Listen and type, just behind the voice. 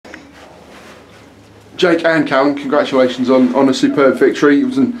Jake and Callum, congratulations on a superb victory. It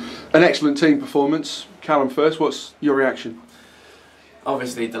was an excellent team performance. Callum first, what's your reaction?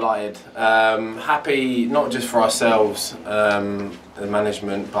 Obviously delighted, happy not just for ourselves, the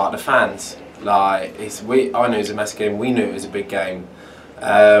management, but the fans. Like I knew it was a massive game. We knew it was a big game,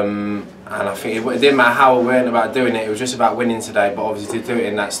 and I think it didn't matter how we went about doing it. It was just about winning today. But obviously to do it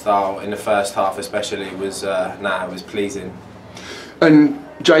in that style in the first half, especially, it was it was pleasing. And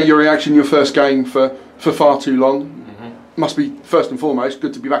Jay, your reaction, your first game for far too long, must be first and foremost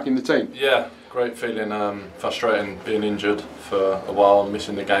good to be back in the team. Yeah. Great feeling, frustrating being injured for a while,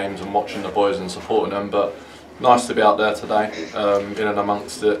 missing the games and watching the boys and supporting them, but nice to be out there today, in and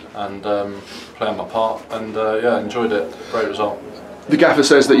amongst it and playing my part, and yeah, enjoyed it. Great result. The gaffer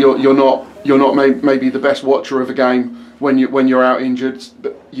says that you're not maybe the best watcher of a game when you're out injured,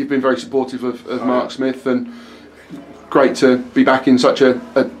 but you've been very supportive of Mark Smith, and great to be back in such a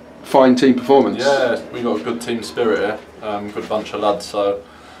fine team performance. Yeah, we got a good team spirit here, good bunch of lads, so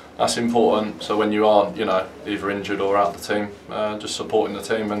that's important. So when you are, either injured or out the team, just supporting the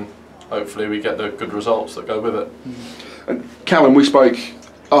team, and hopefully we get the good results that go with it. And Callum, we spoke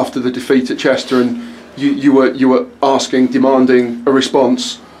after the defeat at Chester, and you were demanding a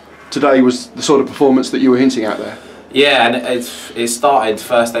response. Today was the sort of performance that you were hinting at there. Yeah, and it started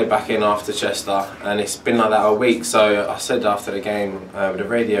first day back in after Chester, and it's been like that all week. So I said after the game with a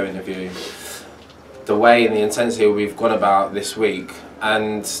radio interview, the way and the intensity we've gone about this week,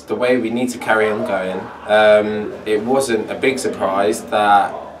 and the way we need to carry on going, it wasn't a big surprise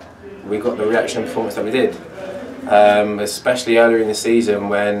that we got the reaction performance that we did, especially earlier in the season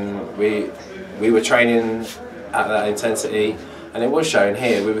when we were training at that intensity, and it was showing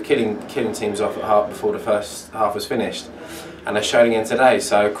here. We were killing teams off at half before the first half was finished, and they're showing again today.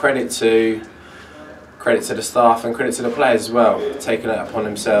 So credit to the staff and credit to the players as well, taking it upon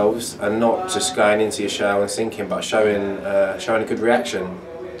themselves and not just going into your shell and sinking, but showing a good reaction.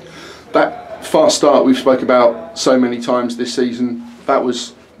 That fast start we've spoke about so many times this season, that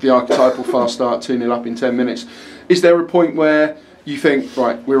was the archetypal fast start, 2-0 up in 10 minutes. Is there a point where you think,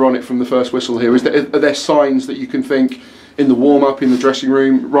 right, we're on it from the first whistle here? Are there signs that you can think in the warm-up, in the dressing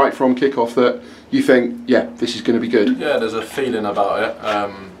room, right from kick-off, that you think, yeah, this is going to be good? Yeah, there's a feeling about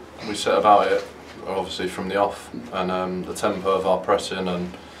it. We set about it obviously from the off, and the tempo of our pressing,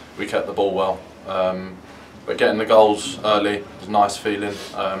 and we kept the ball well, but getting the goals early was a nice feeling,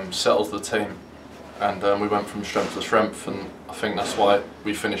 settles the team, and we went from strength to strength, and I think that's why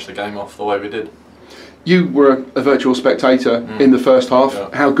we finished the game off the way we did. You were a virtual spectator in the first half. Yeah.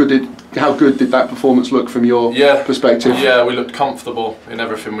 How good did that performance look from your perspective? Yeah, we looked comfortable in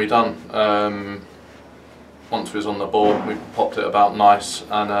everything we done. Once we was on the ball, we popped it about nice,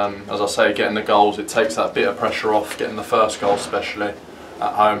 and as I say, getting the goals, it takes that bit of pressure off, getting the first goal especially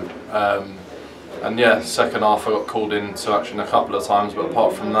at home. And yeah, second half I got called into action a couple of times, but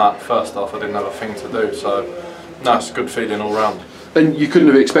apart from that, first half I didn't have a thing to do, so nice, good feeling all round. And you couldn't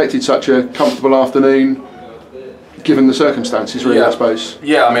have expected such a comfortable afternoon, given the circumstances, really, I suppose.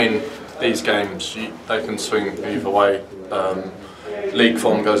 Yeah, I mean, these games, they can swing either way. League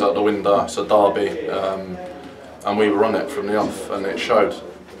form goes out the window, it's a derby. And we were on it from the off, and it showed.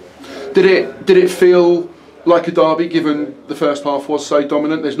 Did it feel like a derby, given the first half was so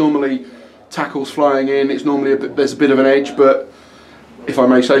dominant? There's normally tackles flying in. It's normally there's a bit of an edge, but if I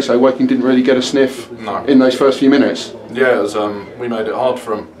may say so, Woking didn't really get a sniff in those first few minutes. Yeah, it was, we made it hard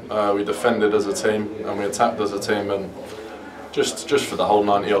for them. We defended as a team and we attacked as a team, and just for the whole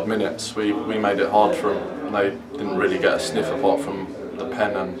 90 odd minutes, we made it hard for them. They didn't really get a sniff apart from the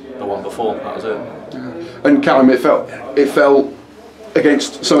pen and the one before. That was it. And Callum, it felt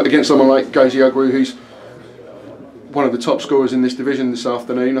against someone like Gozi Ogru, who's one of the top scorers in this division this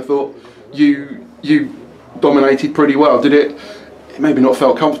afternoon. I thought you dominated pretty well. Did it maybe not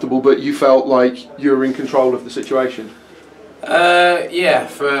felt comfortable, but you felt like you were in control of the situation? Yeah,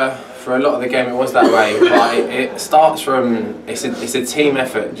 for a lot of the game it was that way. But it starts from it's a team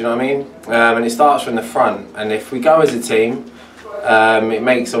effort. Do you know what I mean? And it starts from the front. And if we go as a team, it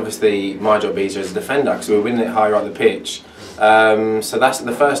makes obviously my job easier as a defender because we're winning it higher up the pitch. So that's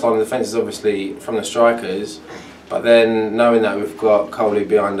the first line of defence is obviously from the strikers, but then knowing that we've got Callum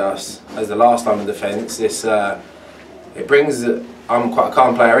behind us as the last line of defence, it brings. I'm quite a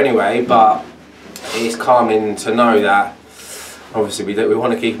calm player anyway, but it's calming to know that obviously we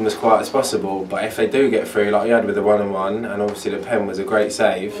want to keep them as quiet as possible. But if they do get through, like you had with the 1-on-1, and obviously the pen was a great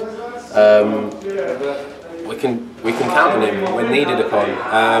save. We can count on him when needed upon,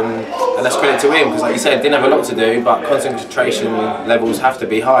 and that's credit to him because, like you said, didn't have a lot to do, but concentration levels have to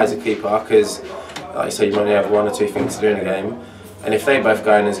be high as a keeper because, like you said, you only have one or two things to do in a game. and if they both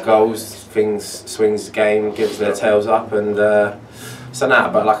go in as goals, things swings the game, gives their tails up, and so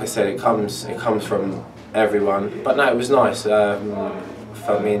now. But like I said, it comes from everyone. But no, it was nice.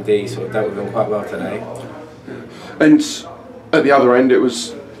 Felt me and Dee sort of dealt with them quite well today. And at the other end, it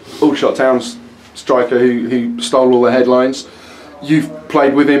was Aldershot Town's striker who stole all the headlines. You've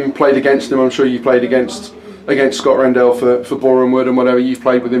played with him, played against him. I'm sure you played against Scott Rendell for Boreham Wood and whatever. You've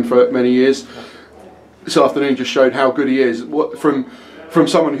played with him for many years. This afternoon just showed how good he is. What from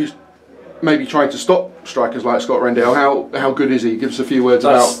someone who's maybe trying to stop strikers like Scott Rendell, how good is he? Give us a few words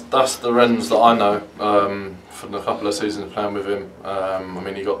about. That's the Rens that I know from the couple of seasons playing with him. I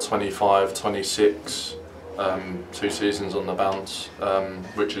mean, he got 25, 26, 2 seasons on the bounce,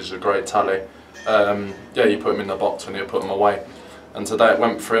 which is a great tally. Yeah, you put him in the box and you put him away. And today it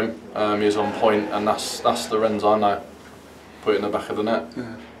went for him. He was on point, and that's the Rens I know. Put it in the back of the net.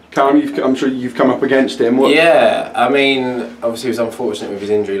 Yeah. Callum, I'm sure you've come up against him. Yeah, I mean, obviously he was unfortunate with his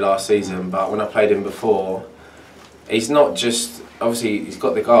injury last season, but when I played him before, he's not just, obviously he's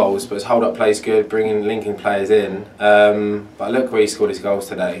got the goals, but his hold-up play is good, linking players in. But look where he scored his goals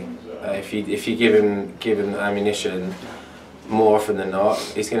today. If you give him ammunition, more often than not,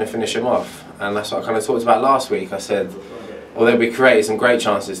 he's going to finish him off. And that's what I kind of talked about last week. I said, although we created some great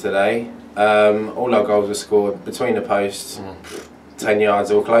chances today, all our goals were scored between the posts, 10 yards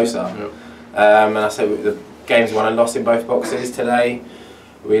or closer. Yep. And I said the games won and lost in both boxes today.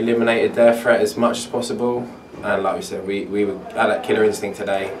 We eliminated their threat as much as possible, and like we said, we had that killer instinct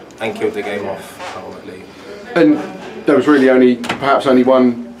today and killed the game off ultimately. And there was really perhaps only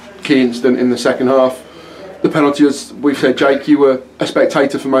one key incident in the second half. The penalty, as we've said, Jake, you were a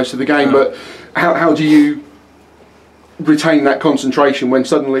spectator for most of the game, but how do you retain that concentration when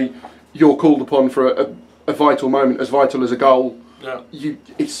suddenly you're called upon for a vital moment, as vital as a goal? Yeah.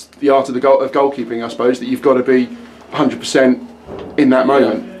 It's the art of goalkeeping, I suppose, that you've got to be 100% in that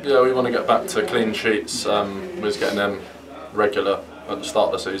moment. Yeah, we want to get back to clean sheets. We was getting them regular at the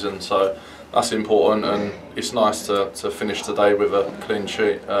start of the season, so that's important, and it's nice to finish today with a clean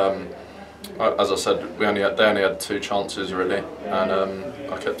sheet. As I said, they only had 2 chances really, and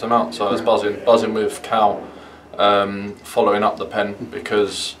I kept them out. So I was buzzing with Cal following up the pen,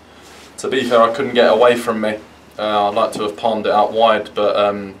 because to be fair, I couldn't get away from me. I'd like to have palmed it out wide,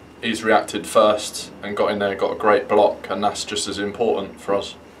 but he's reacted first and got in there, got a great block, and that's just as important for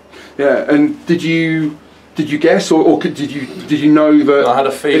us. Yeah, and did you guess, or did you know that I had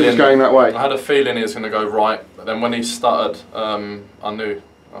a feeling it was going that way? I had a feeling he was going to go right, but then when he started, I knew.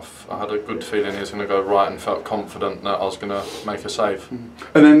 I had a good feeling he was going to go right, and felt confident that I was going to make a save.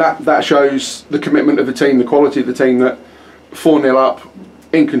 And then that shows the commitment of the team, the quality of the team, that 4-0 up,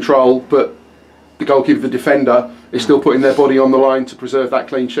 in control, but the goalkeeper, the defender, is still putting their body on the line to preserve that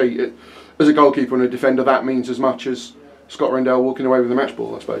clean sheet. As a goalkeeper and a defender, that means as much as Scott Rendell walking away with the match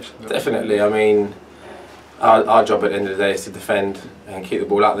ball, I suppose. Definitely. I mean, our job at the end of the day is to defend and keep the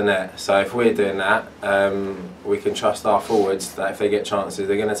ball out the net. So if we're doing that, we can trust our forwards that if they get chances,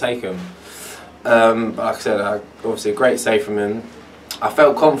 they're going to take them. But like I said, obviously a great save from him. I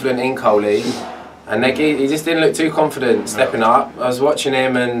felt confident in Coley, and he just didn't look too confident stepping up. I was watching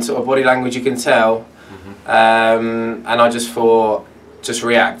him, and sort of body language you can tell, and I just thought, just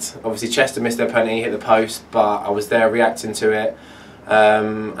react. Obviously Chester missed their penalty, hit the post, but I was there reacting to it.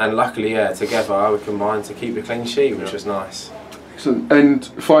 And luckily, yeah, together we combined to keep the clean sheet, which was nice. Excellent. And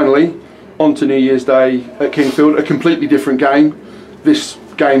finally, on to New Year's Day at Kingfield, a completely different game. This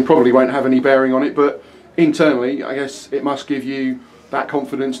game probably won't have any bearing on it, but internally, I guess it must give you that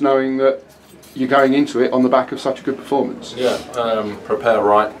confidence knowing that you're going into it on the back of such a good performance. Yeah, prepare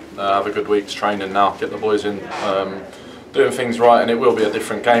right, have a good week's training now, get the boys in, doing things right, and it will be a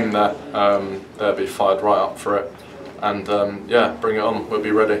different game there. They'll be fired right up for it. And yeah, bring it on, we'll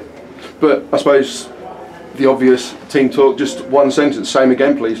be ready. But I suppose the obvious team talk, just one sentence, same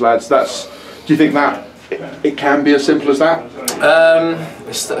again please lads. Do you think that it can be as simple as that?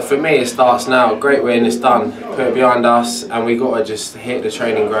 For me it starts now. Great win, it's done. Put it behind us, and we've got to just hit the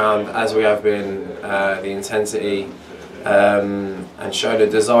training ground as we have been, the intensity, and show the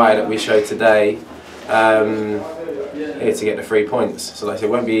desire that we showed today, here to get the 3 points. So like I said,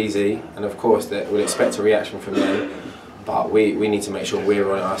 it won't be easy, and of course that we'll expect a reaction from them. But we need to make sure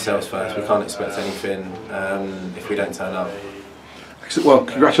we're on it ourselves first. We can't expect anything if we don't turn up. Well,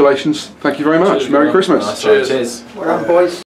 congratulations. Thank you very much. Cheers, Merry Christmas. Nice. Cheers. Well done, boys.